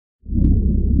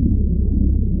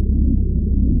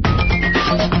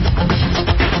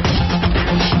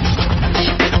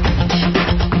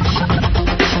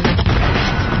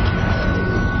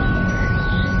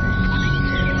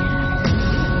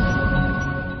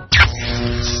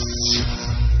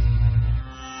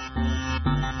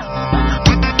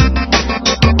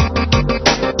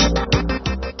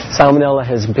salmonella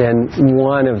has been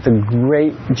one of the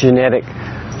great genetic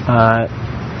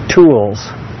tools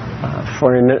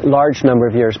for a large number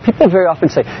of years. People very often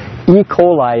say E.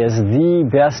 coli is the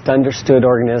best understood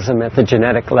organism at the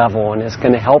genetic level and is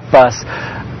going to help us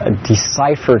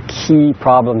decipher key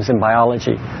problems in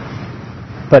biology.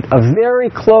 But a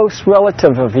very close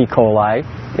relative of E. coli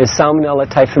is Salmonella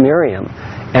typhimurium.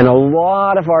 And a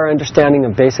lot of our understanding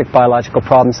of basic biological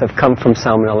problems have come from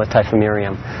Salmonella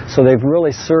typhimurium. So they've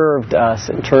really served us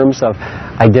in terms of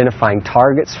identifying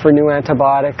targets for new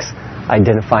antibiotics,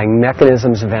 identifying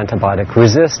mechanisms of antibiotic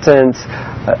resistance,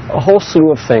 a whole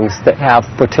slew of things that have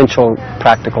potential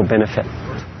practical benefit.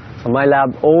 So my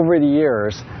lab, over the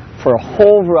years, for a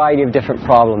whole variety of different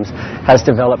problems, has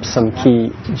developed some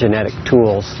key genetic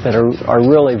tools that are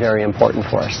really very important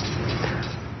for us.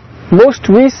 Most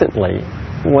recently,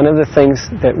 one of the things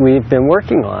that we've been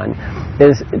working on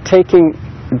is taking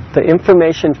the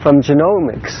information from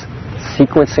genomics,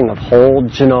 sequencing of whole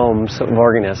genomes of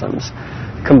organisms,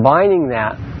 combining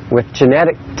that with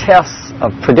genetic tests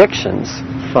of predictions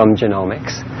from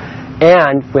genomics,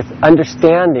 and with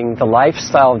understanding the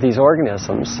lifestyle of these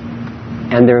organisms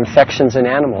and their infections in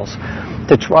animals,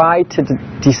 to try to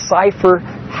decipher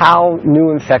how new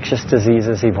infectious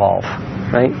diseases evolve,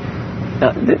 right?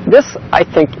 Now, this, I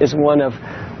think, is one of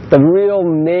the real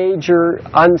major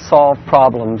unsolved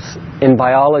problems in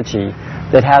biology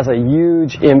that has a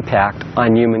huge impact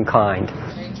on humankind.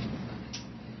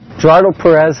 Gerardo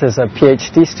Perez is a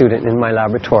PhD student in my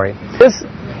laboratory. His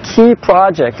key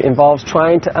project involves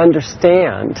trying to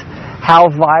understand how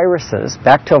viruses,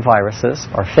 bacterial viruses,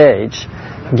 or phage,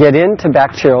 get into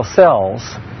bacterial cells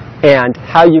and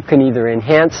how you can either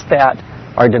enhance that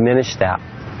or diminish that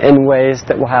in ways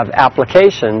that will have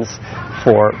applications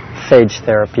for phage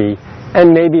therapy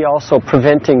and maybe also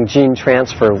preventing gene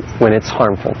transfer when it's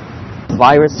harmful. The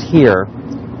virus here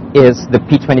is the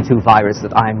P22 virus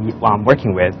that I'm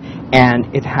working with,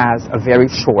 and it has a very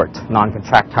short,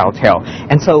 non-contractile tail.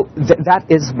 And so that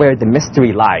is where the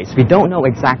mystery lies. We don't know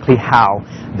exactly how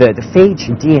the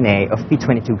phage DNA of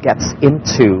P22 gets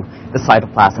into the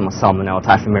cytoplasm of Salmonella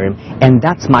typhimurium, and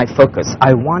that's my focus.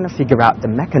 I want to figure out the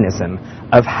mechanism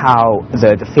of how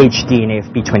the phage DNA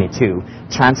of P22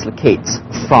 translocates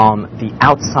from the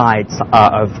outside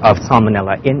of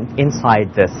Salmonella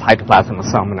inside the cytoplasm of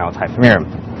Salmonella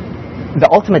typhimurium. The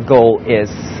ultimate goal is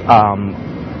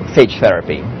phage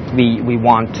therapy. We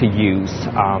want to use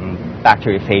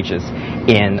bacteriophages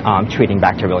in treating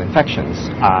bacterial infections,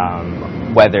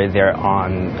 whether they're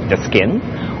on the skin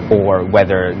or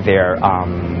whether they're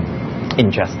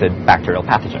ingested bacterial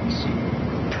pathogens.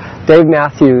 Dave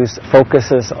Matthews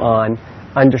focuses on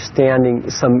understanding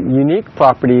some unique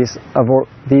properties of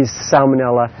these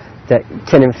Salmonella that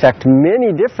can infect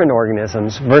many different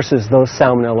organisms versus those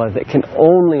Salmonella that can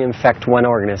only infect one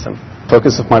organism. The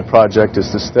focus of my project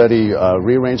is to study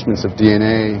rearrangements of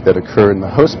DNA that occur in the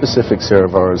host-specific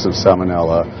serovars of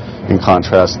Salmonella in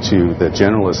contrast to the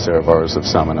generalist serovars of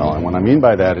Salmonella. And what I mean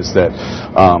by that is that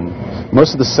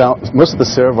most of the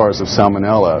serovars of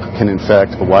Salmonella can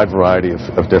infect a wide variety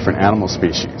of different animal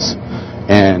species.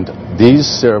 And these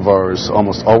serovars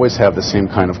almost always have the same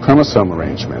kind of chromosome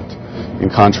arrangement. In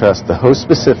contrast, the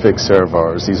host-specific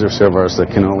serovars, these are serovars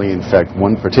that can only infect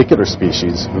one particular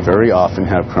species, very often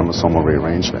have chromosomal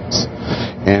rearrangements.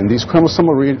 And these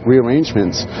chromosomal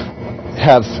rearrangements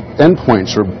have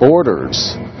endpoints or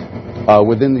borders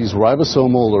within these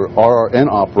ribosomal or RRN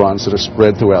operons that are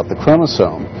spread throughout the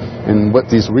chromosome. And what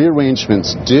these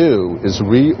rearrangements do is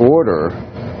reorder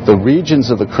the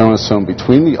regions of the chromosome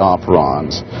between the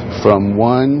operons from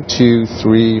 1, 2,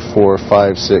 3, 4,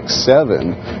 5, 6,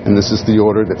 7, and this is the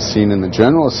order that's seen in the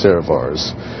generalist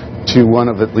serovars, to one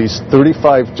of at least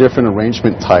 35 different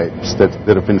arrangement types that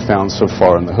have been found so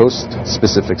far in the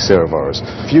host-specific serovars.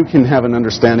 If you can have an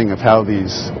understanding of how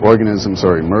these organisms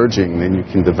are emerging, then you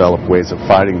can develop ways of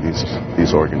fighting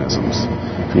these organisms.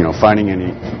 You know, fighting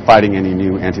any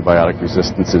new antibiotic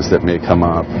resistances that may come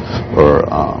up, or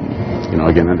you know,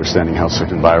 again, understanding how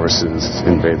certain viruses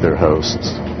invade their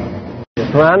hosts.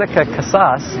 Veronica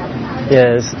Casas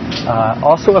is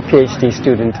also a PhD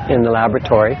student in the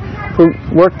laboratory who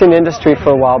worked in industry for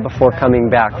a while before coming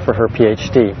back for her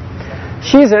PhD.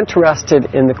 She's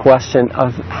interested in the question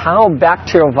of how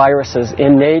bacterial viruses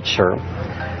in nature,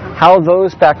 how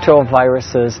those bacterial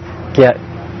viruses get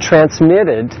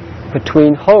transmitted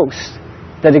between hosts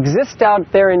that exist out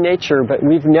there in nature but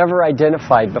we've never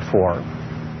identified before,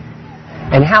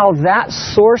 and how that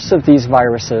source of these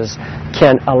viruses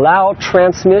can allow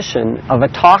transmission of a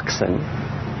toxin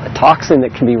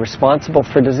that can be responsible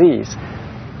for disease,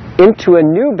 into a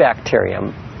new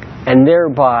bacterium, and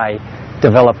thereby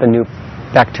develop a new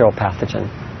bacterial pathogen.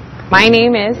 My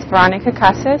name is Veronica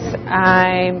Casas.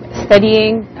 I'm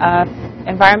studying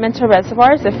environmental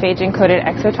reservoirs of phage-encoded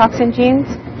exotoxin genes.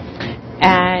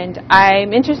 And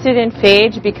I'm interested in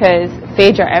phage because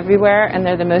phage are everywhere and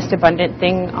they're the most abundant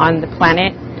thing on the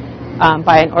planet.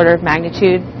 By an order of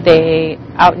magnitude, they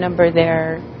outnumber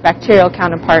their bacterial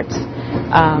counterparts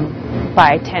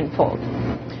by tenfold.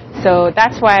 So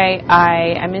that's why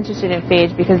I am interested in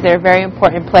phage, because they're very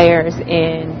important players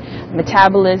in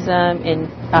metabolism, in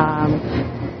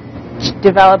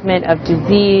development of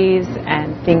disease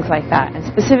and things like that. And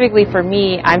specifically for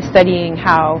me, I'm studying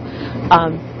how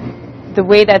the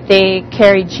way that they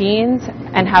carry genes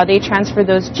and how they transfer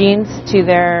those genes to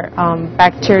their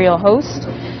bacterial host,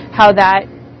 how that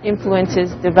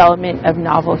influences development of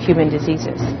novel human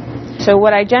diseases. So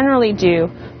what I generally do,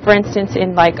 for instance,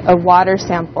 in like a water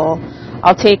sample,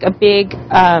 I'll take a big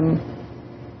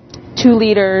 2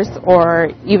 liters,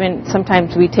 or even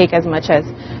sometimes we take as much as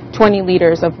 20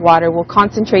 liters of water. We'll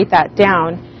concentrate that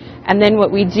down, and then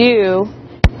what we do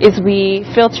is we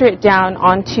filter it down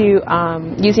onto,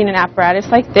 using an apparatus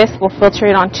like this, we'll filter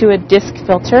it onto a disc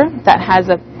filter that has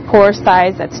a pore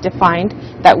size that's defined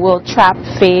that will trap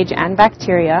phage and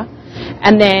bacteria.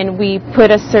 And then we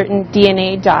put a certain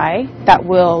DNA dye that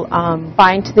will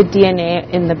bind to the DNA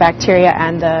in the bacteria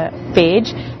and the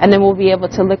phage, and then we'll be able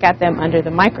to look at them under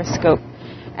the microscope.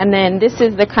 And then this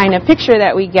is the kind of picture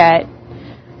that we get,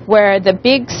 where the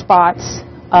big spots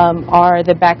are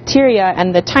the bacteria,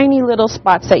 and the tiny little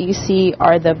spots that you see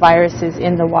are the viruses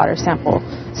in the water sample.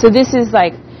 So this is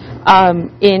like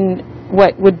in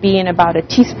what would be in about a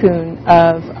teaspoon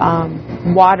of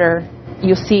water,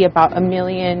 you'll see about 1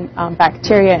 million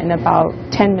bacteria and about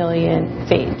 10 million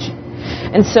phage.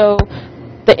 And so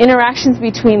the interactions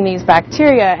between these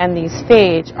bacteria and these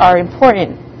phage are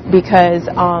important, because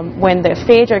when the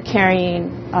phage are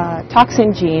carrying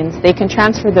toxin genes, they can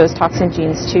transfer those toxin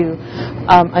genes to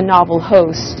a novel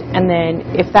host, and then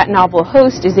if that novel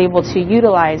host is able to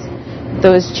utilize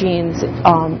those genes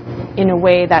in a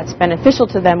way that's beneficial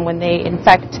to them when they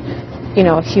infect,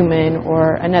 a human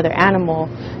or another animal,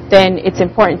 then it's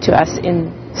important to us in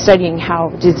studying how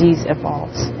disease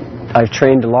evolves. I've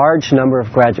trained a large number of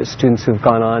graduate students who've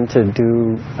gone on to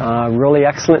do really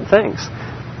excellent things.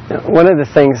 One of the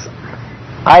things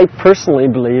I personally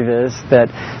believe is that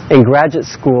in graduate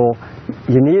school,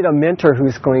 you need a mentor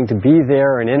who's going to be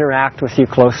there and interact with you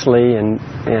closely and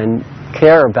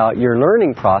care about your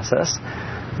learning process.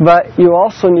 But you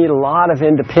also need a lot of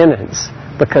independence,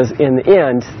 because in the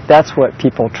end, that's what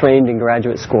people trained in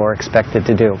graduate school are expected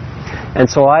to do. And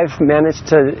so I've managed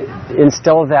to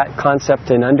instill that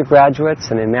concept in undergraduates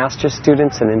and in master's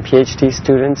students and in PhD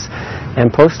students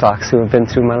and postdocs who have been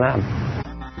through my lab.